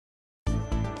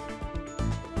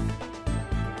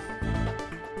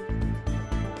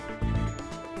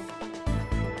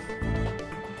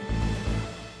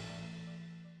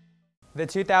The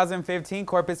 2015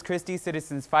 Corpus Christi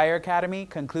Citizens Fire Academy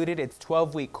concluded its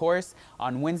 12-week course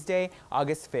on Wednesday,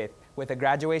 August 5th, with a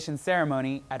graduation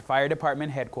ceremony at Fire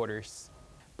Department headquarters.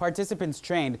 Participants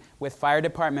trained with Fire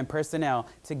Department personnel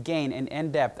to gain an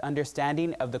in-depth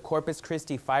understanding of the Corpus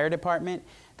Christi Fire Department,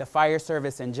 the fire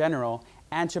service in general,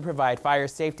 and to provide fire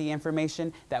safety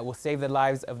information that will save the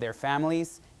lives of their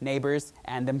families, neighbors,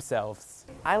 and themselves.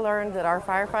 I learned that our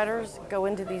firefighters go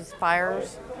into these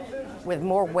fires with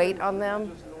more weight on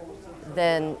them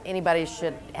than anybody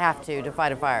should have to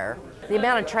fight a fire. The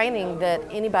amount of training that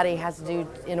anybody has to do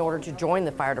in order to join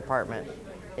the fire department,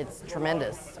 it's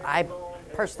tremendous. I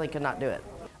personally could not do it.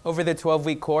 Over the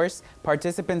 12-week course,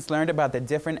 participants learned about the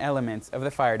different elements of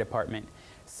the fire department,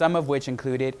 some of which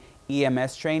included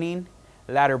EMS training,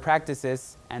 ladder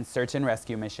practices, and search and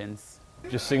rescue missions.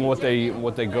 Just seeing what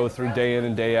they go through day in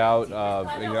and day out.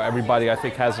 Everybody, I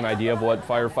think, has an idea of what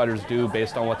firefighters do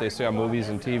based on what they see on movies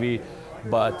and TV.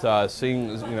 But seeing,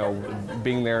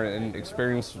 being there and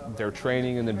experience their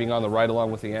training, and then being on the ride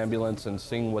along with the ambulance and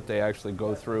seeing what they actually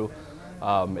go through,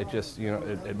 it just,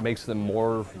 it makes them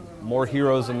more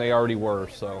heroes than they already were.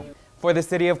 So, for the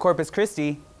City of Corpus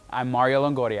Christi, I'm Mario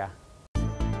Longoria.